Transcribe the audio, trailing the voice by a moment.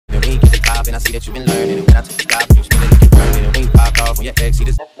and I see that you've been learning. And when I took the job, you spent it like you earned it. And when you popped off on your ex, see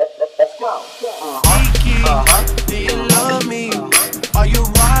this. Let's go. Do you love me? Are you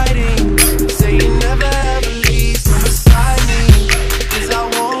riding? Say you never ever leave from beside me. 'Cause I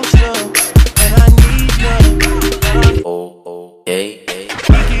want you and I need you. Oh, hey, hey.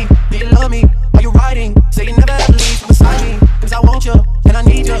 Kiki, do you love me? Are you riding? Say you never ever leave from beside me. 'Cause I want you and I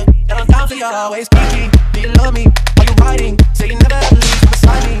need you. And I'm down for you always. Kiki, do you love me? Are you riding? Say you never ever leave from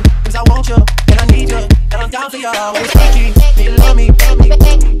beside me. 'Cause I want you and I need you. And I'm down for you always. Kiki, do you love me?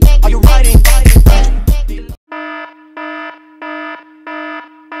 Are you riding?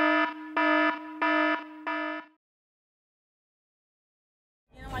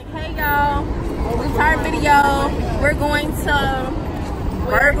 Hey y'all, retired video. We're going to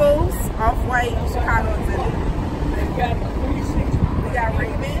Virgil's Off-White Chicago City. We got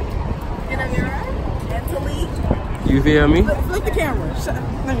Raven and Amirah and Talib. You feel me? Flip the camera.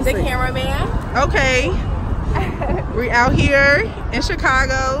 Let me see. The cameraman. Okay. We're out here in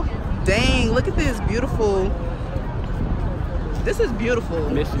Chicago. Dang, look at this beautiful. This is beautiful.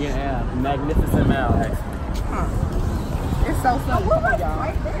 Michigan Ave, magnificent mile, actually. Huh. It's so sunny, y'all.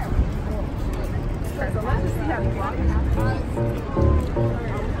 Right there. So let's just see how we walk.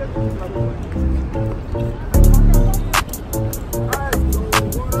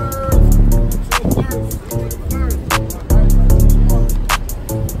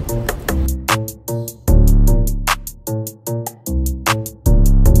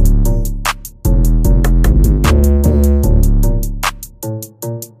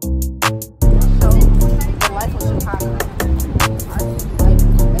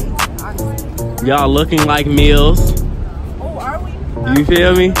 Y'all looking like meals. Oh, are we? You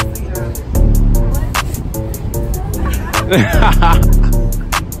feel me?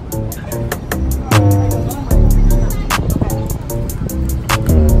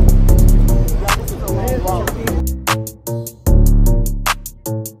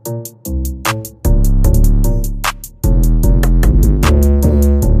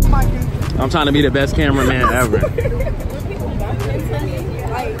 I'm trying to be the best cameraman ever.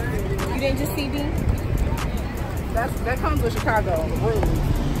 Didn't just see me? That comes with Chicago.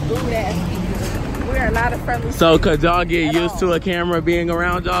 Rude ass. We're a lot of friendly. So could y'all get used to a camera being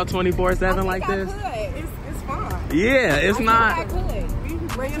around y'all 24/7 like this? It's fun. Yeah, it's not. I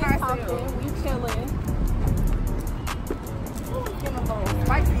could. We're in ourselves. We chilling. Getting a little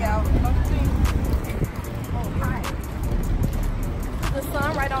spicy out. Oh, hi. The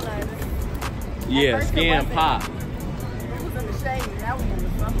sun right on us. Yeah, skin pop. It was in the shade. That was in the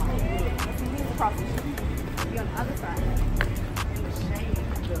sunlight. Across the street. Be on the other side. In the shade.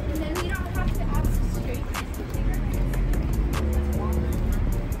 And then we don't have to ask straight.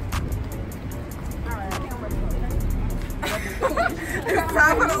 Alright, I think I'm ready to go. It's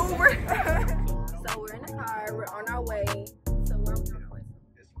time for the Uber. So we're in the car. We're on our way. So where are we going?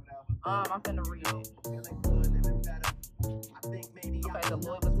 I'm finna read. Okay, the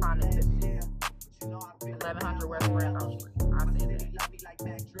Louis Vuitton is 1100 West Randolph Street. I see that.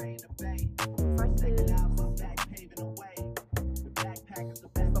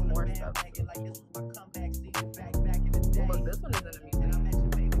 Some more stuff. Oh, look, this one is in the museum.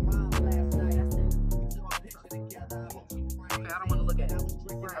 Okay, I don't want to look at it. I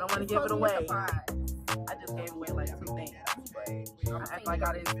don't want to give it away. I just gave away like 2 things, but I act like I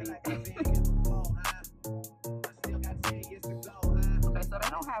didn't see it. Okay, so they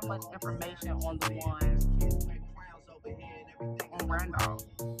don't have much information on the one on Randolph.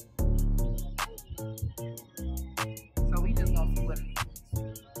 So we just gonna see what it is.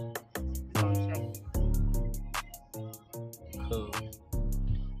 So check it. Cool.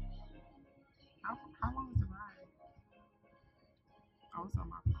 How long is the ride? Oh, it's on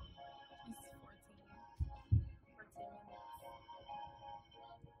my phone. It's 14 minutes.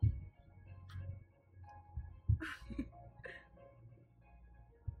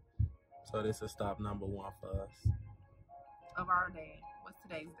 So this is stop number 1 for us. Of our day. What's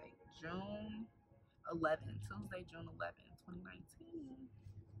today's date? June 11th. Tuesday, June 11th, 2019.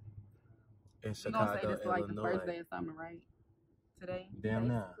 In We're Chicago, gonna say this is like the Illinois. first day of summer, right? Today? Damn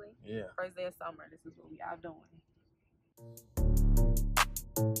now. Yeah. First day of summer. This is what we out doing.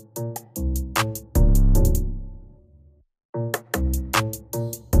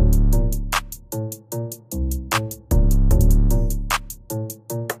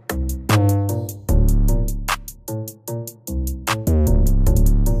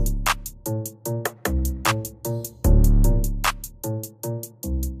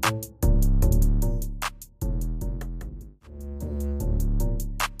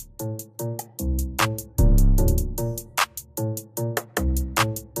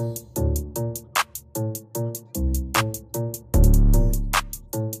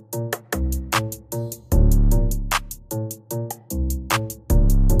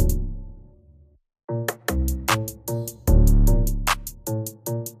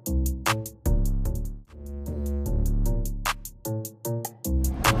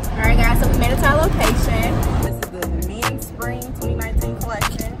 to our location. This is the men's spring 2019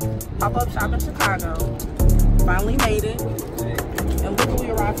 collection. Pop-up shop in Chicago. Finally made it. And look who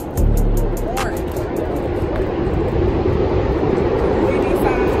we arrived for. Orange. Pretty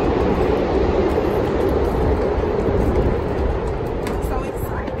sign. So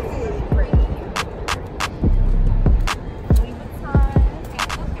excited. Louis Vuitton.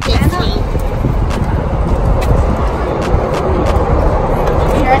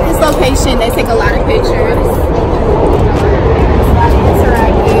 Here at this location, they take a lot of pictures. It's a lot of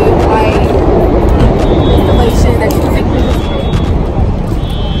interactive, like, installation that you can take pictures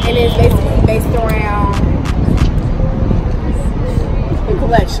with. And it's basically based around the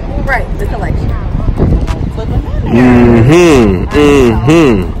collection. Right, the collection.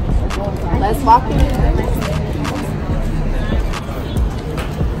 Let's walk in.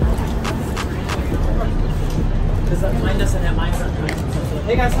 Mine doesn't have mine.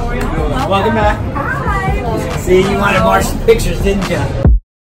 Hey guys, how are you? Welcome back. Hi. See, you wanted more pictures, didn't you?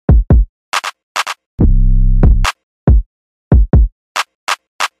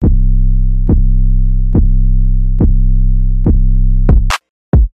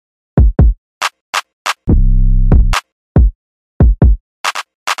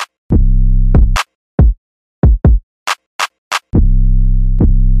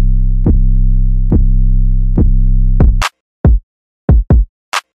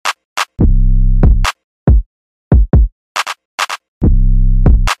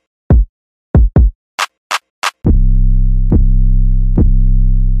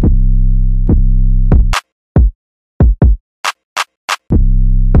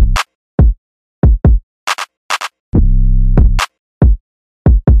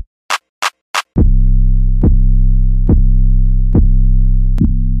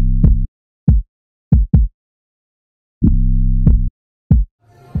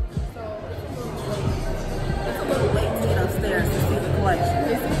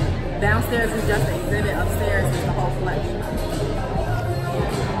 Downstairs is just the exhibit, upstairs is the whole collection.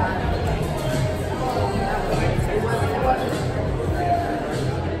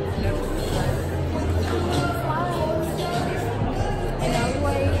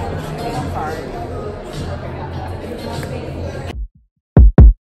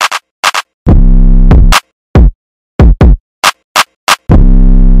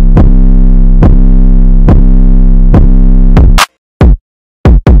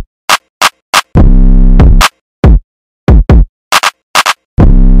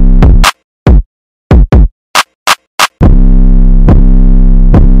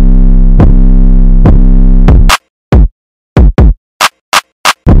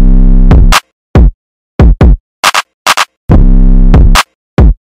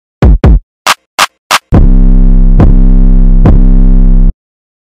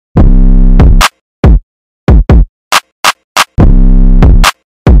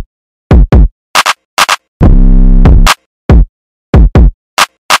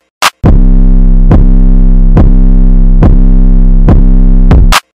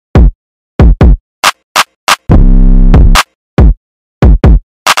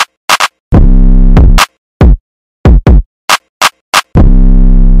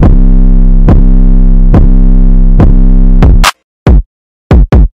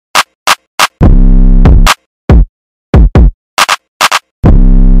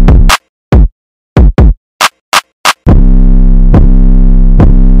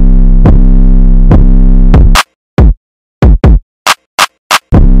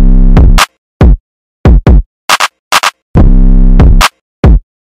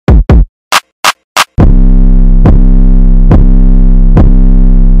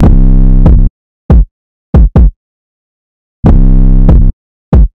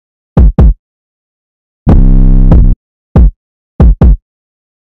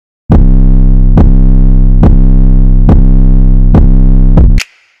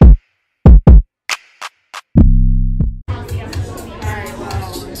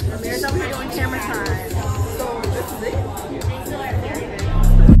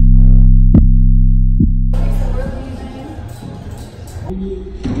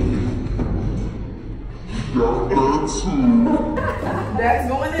 That's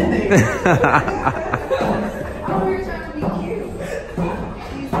going in there. Oh, you're trying to be cute.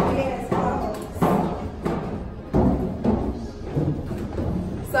 These big-ass clothes.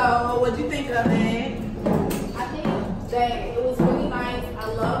 So, what'd you think of it? I think that it was really nice. I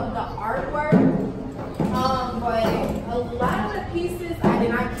love the artwork. But a lot of the pieces I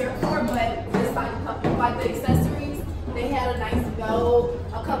did not care for, but just like a couple, like the accessories, they had a nice belt,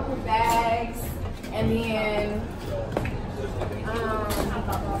 a couple bags, and then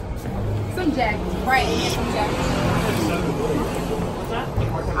Some jackets. Right, yeah, some jackets.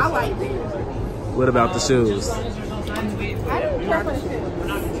 I like these. What about the shoes? I didn't care for the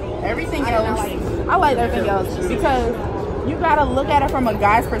shoes. Everything else, I like everything else because you gotta look at it from a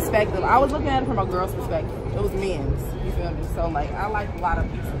guy's perspective. I was looking at it from a girl's perspective. It was men's, you feel me? So like, I like a lot of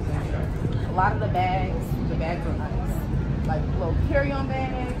pieces. A lot of the bags are nice. Like little carry-on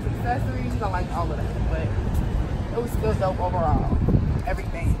bags, accessories, I like all of that. But it was still dope overall.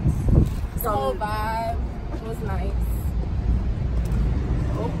 Everything. So the whole vibe was nice.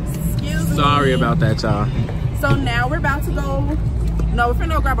 Oops, excuse me. Sorry about that, y'all. So now we're about to go. No, we're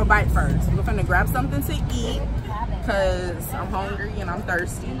finna go grab a bite first. We're finna grab something to eat because I'm hungry and I'm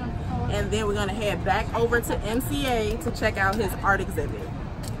thirsty. And then we're gonna head back over to MCA to check out his art exhibit.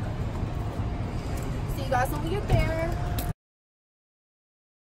 See you guys when we get there.